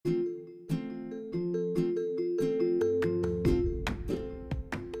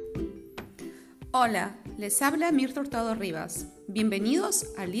Hola, les habla Mirta Hurtado Rivas.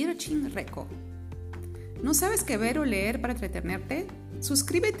 Bienvenidos a Leaderching Reco. ¿No sabes qué ver o leer para entretenerte?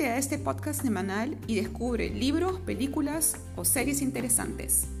 Suscríbete a este podcast semanal y descubre libros, películas o series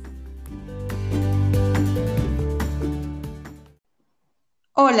interesantes.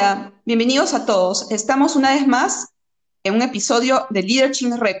 Hola, bienvenidos a todos. Estamos una vez más en un episodio de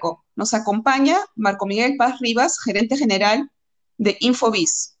Leaderching Reco. Nos acompaña Marco Miguel Paz Rivas, gerente general de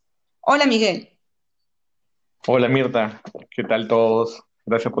Infobiz. Hola, Miguel. Hola Mirta, ¿qué tal todos?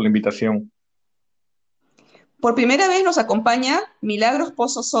 Gracias por la invitación. Por primera vez nos acompaña Milagros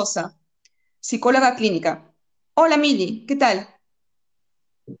Pozo Sosa, psicóloga clínica. Hola, Mili, ¿qué tal?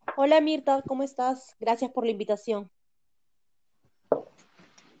 Hola Mirta, ¿cómo estás? Gracias por la invitación.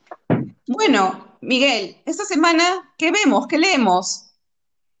 Bueno, Miguel, esta semana, ¿qué vemos? ¿Qué leemos?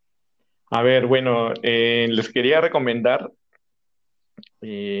 A ver, bueno, les quería recomendar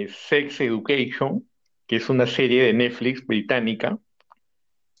Sex Education, que es una serie de Netflix británica,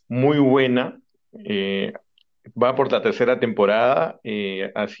 muy buena. Va por la tercera temporada.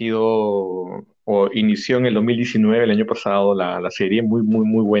 Ha sido, o inició en el 2019, el año pasado, la serie, muy, muy,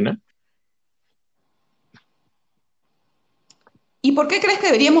 muy buena. ¿Y por qué crees que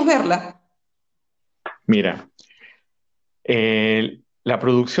deberíamos verla? Mira, la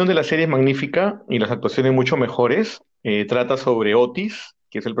producción de la serie es magnífica y las actuaciones mucho mejores. Trata sobre Otis,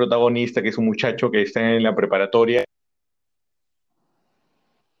 que es el protagonista, que es un muchacho que está en la preparatoria,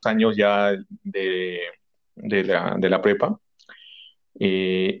 años ya de la prepa,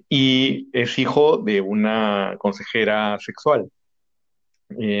 y es hijo de una consejera sexual.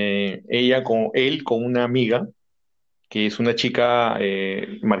 Él con una amiga, que es una chica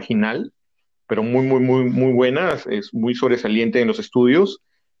marginal, pero muy, muy, muy, muy buena, es muy sobresaliente en los estudios,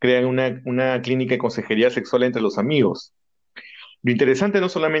 crean una clínica de consejería sexual entre los amigos. Lo interesante no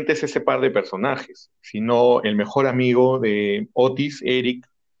solamente es ese par de personajes, sino el mejor amigo de Otis, Eric,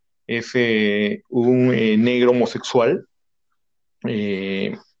 es un negro homosexual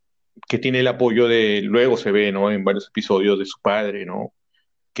eh, que tiene el apoyo luego se ve, ¿no? En varios episodios de su padre, ¿no?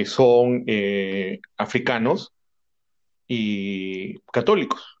 Que son africanos y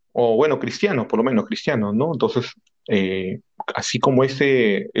católicos, o bueno, cristianos, por lo menos cristianos, ¿no? Entonces, así como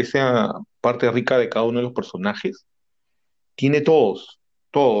esa parte rica de cada uno de los personajes, tiene todos.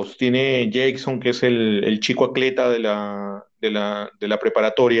 Tiene Jackson, que es el chico atleta de la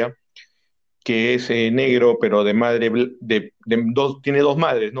preparatoria, que es negro, pero de madre, tiene dos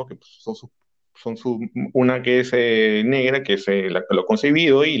madres, ¿no? Que pues, una que es negra, que es la que lo ha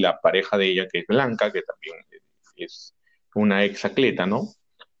concebido, y la pareja de ella, que es blanca, que también es una ex atleta, ¿no?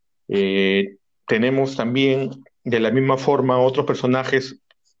 Eh, Tenemos también, de la misma forma, otros personajes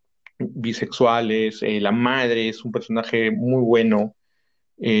bisexuales. La madre es un personaje muy bueno.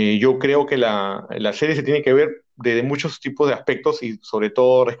 Yo creo que la serie se tiene que ver desde muchos tipos de aspectos y sobre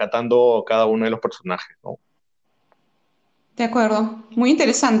todo rescatando cada uno de los personajes, ¿no? De acuerdo, muy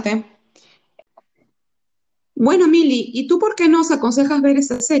interesante. Bueno, Mili, ¿y tú por qué nos aconsejas ver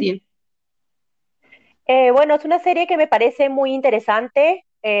esta serie? Bueno, es una serie que me parece muy interesante,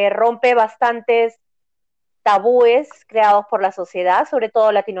 rompe bastantes tabúes creados por la sociedad, sobre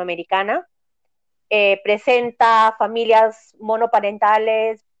todo latinoamericana. Presenta familias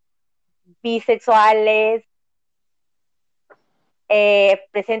monoparentales, bisexuales,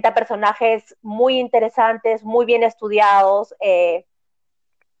 presenta personajes muy interesantes, muy bien estudiados,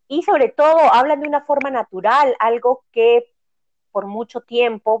 y sobre todo hablan de una forma natural, algo que por mucho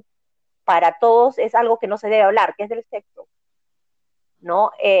tiempo para todos es algo que no se debe hablar, que es del sexo,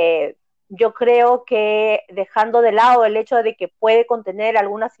 ¿no? Yo creo que dejando de lado el hecho de que puede contener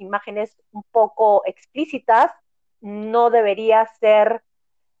algunas imágenes un poco explícitas, no debería ser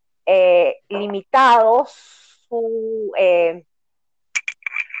limitado su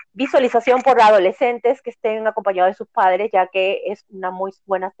visualización por adolescentes que estén acompañados de sus padres, ya que es una muy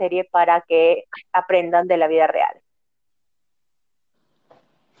buena serie para que aprendan de la vida real.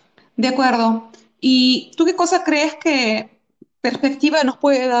 De acuerdo. ¿Y tú qué cosa crees que perspectiva nos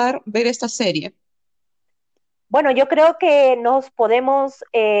puede dar ver esta serie? Bueno, yo creo que nos podemos,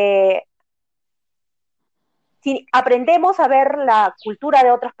 si aprendemos a ver la cultura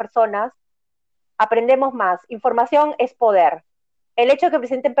de otras personas, aprendemos más. Información es poder. El hecho de que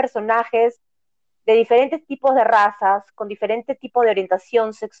presenten personajes de diferentes tipos de razas, con diferentes tipos de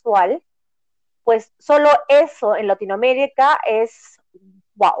orientación sexual, pues solo eso en Latinoamérica es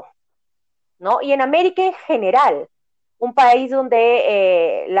wow, ¿no? Y en América en general, un país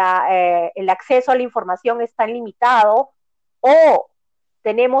donde el acceso a la información es tan limitado o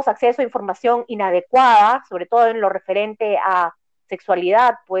tenemos acceso a información inadecuada, sobre todo en lo referente a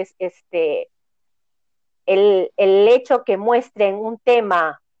sexualidad, pues el hecho que muestren un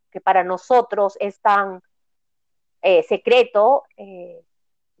tema que para nosotros es tan secreto,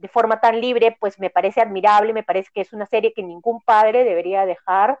 de forma tan libre, pues me parece admirable, me parece que es una serie que ningún padre debería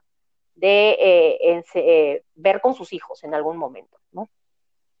dejar de ver con sus hijos en algún momento, ¿no?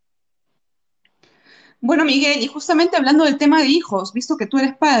 Bueno, Miguel, y justamente hablando del tema de hijos, visto que tú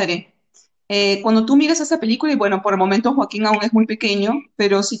eres padre, cuando tú miras esa película, y bueno, por el momento Joaquín aún es muy pequeño,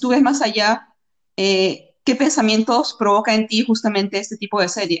 pero si tú ves más allá, ¿qué pensamientos provoca en ti justamente este tipo de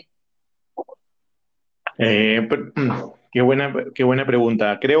serie? Qué buena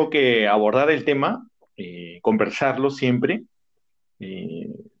pregunta. Creo que abordar el tema, conversarlo siempre, eh,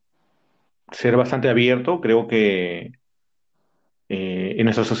 ser bastante abierto, creo que en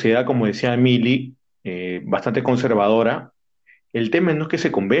nuestra sociedad, como decía Emily, bastante conservadora, el tema no es que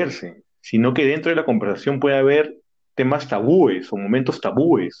se converse, sino que dentro de la conversación puede haber temas tabúes o momentos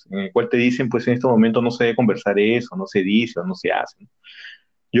tabúes, en el cual te dicen, pues en este momento no se debe conversar eso, no se dice o no se hace.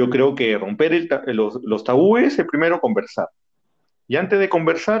 Yo creo que romper los tabúes es primero conversar. Y antes de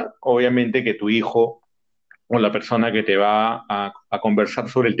conversar, obviamente que tu hijo o la persona que te va a conversar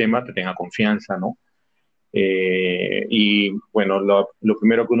sobre el tema te tenga confianza, ¿no? Y bueno, lo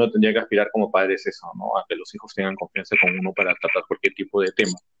primero que uno tendría que aspirar como padre es eso, ¿no? A que los hijos tengan confianza con uno para tratar cualquier tipo de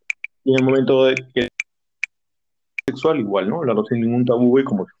tema. Y en el momento de que es sexual, igual, ¿no? Hablarlo sin ningún tabú y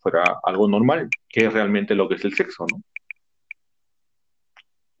como si fuera algo normal, que es realmente lo que es el sexo, ¿no?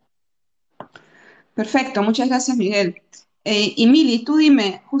 Perfecto, muchas gracias, Miguel. Y Mili, tú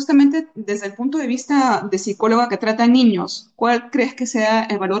dime, justamente desde el punto de vista de psicóloga que trata a niños, ¿cuál crees que sea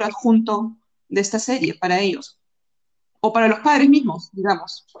el valor adjunto de esta serie para ellos? O para los padres mismos,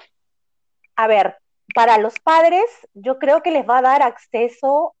 digamos. A ver, para los padres, yo creo que les va a dar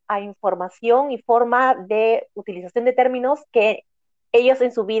acceso a información y forma de utilización de términos que ellos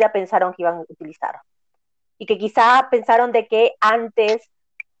en su vida pensaron que iban a utilizar. Y que quizá pensaron de que antes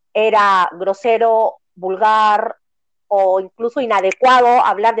era grosero, vulgar o incluso inadecuado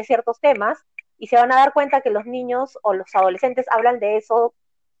hablar de ciertos temas, y se van a dar cuenta que los niños o los adolescentes hablan de eso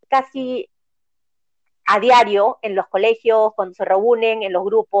casi a diario en los colegios, cuando se reúnen en los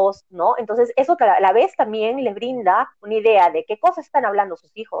grupos, ¿no? Entonces, eso a la vez también les brinda una idea de qué cosas están hablando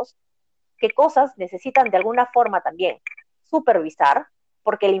sus hijos, qué cosas necesitan de alguna forma también supervisar,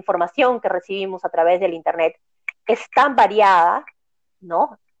 porque la información que recibimos a través del Internet es tan variada,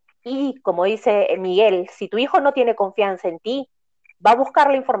 ¿no? Y como dice Miguel, si tu hijo no tiene confianza en ti, va a buscar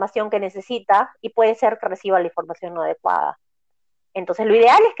la información que necesita y puede ser que reciba la información no adecuada. Entonces, lo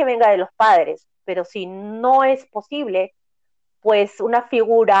ideal es que venga de los padres, pero si no es posible, pues una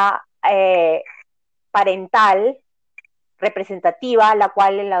figura parental representativa a la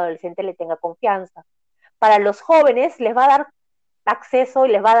cual el adolescente le tenga confianza. Para los jóvenes les va a dar acceso y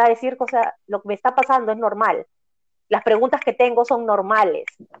les va a decir cosas, lo que me está pasando es normal. Las preguntas que tengo son normales.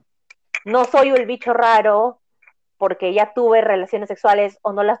 No soy el bicho raro porque ya tuve relaciones sexuales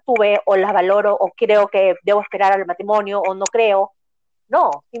o no las tuve o las valoro o creo que debo esperar al matrimonio o no creo.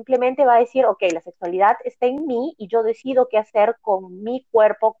 No, simplemente va a decir, ok, la sexualidad está en mí y yo decido qué hacer con mi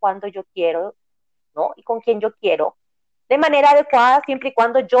cuerpo cuando yo quiero, ¿no? Y con quien yo quiero, de manera adecuada, siempre y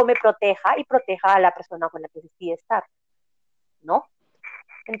cuando yo me proteja y proteja a la persona con la que decide estar, ¿no?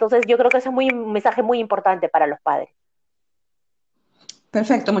 Entonces yo creo que ese es un mensaje muy importante para los padres.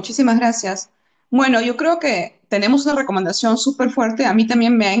 Perfecto, muchísimas gracias. Bueno, yo creo que tenemos una recomendación súper fuerte. A mí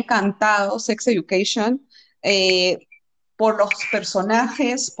también me ha encantado Sex Education por los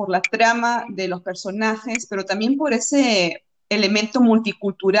personajes, por la trama de los personajes, pero también por ese elemento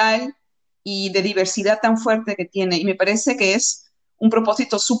multicultural y de diversidad tan fuerte que tiene. Y me parece que es un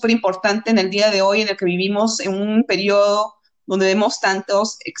propósito súper importante en el día de hoy en el que vivimos en un periodo donde vemos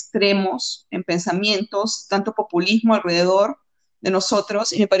tantos extremos en pensamientos, tanto populismo alrededor de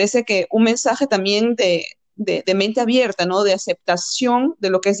nosotros, y me parece que un mensaje también de mente abierta, ¿no? De aceptación de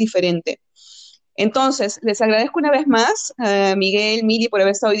lo que es diferente. Entonces, les agradezco una vez más, Miguel, Mili, por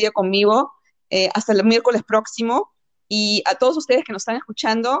haber estado hoy día conmigo. Hasta el miércoles próximo. Y a todos ustedes que nos están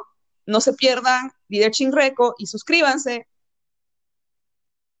escuchando, no se pierdan Leaderching Reco y suscríbanse.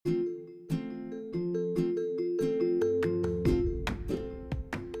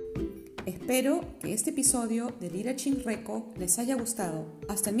 Espero que este episodio de Leaderching Reco les haya gustado.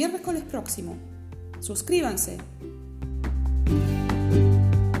 Hasta el miércoles próximo. Suscríbanse.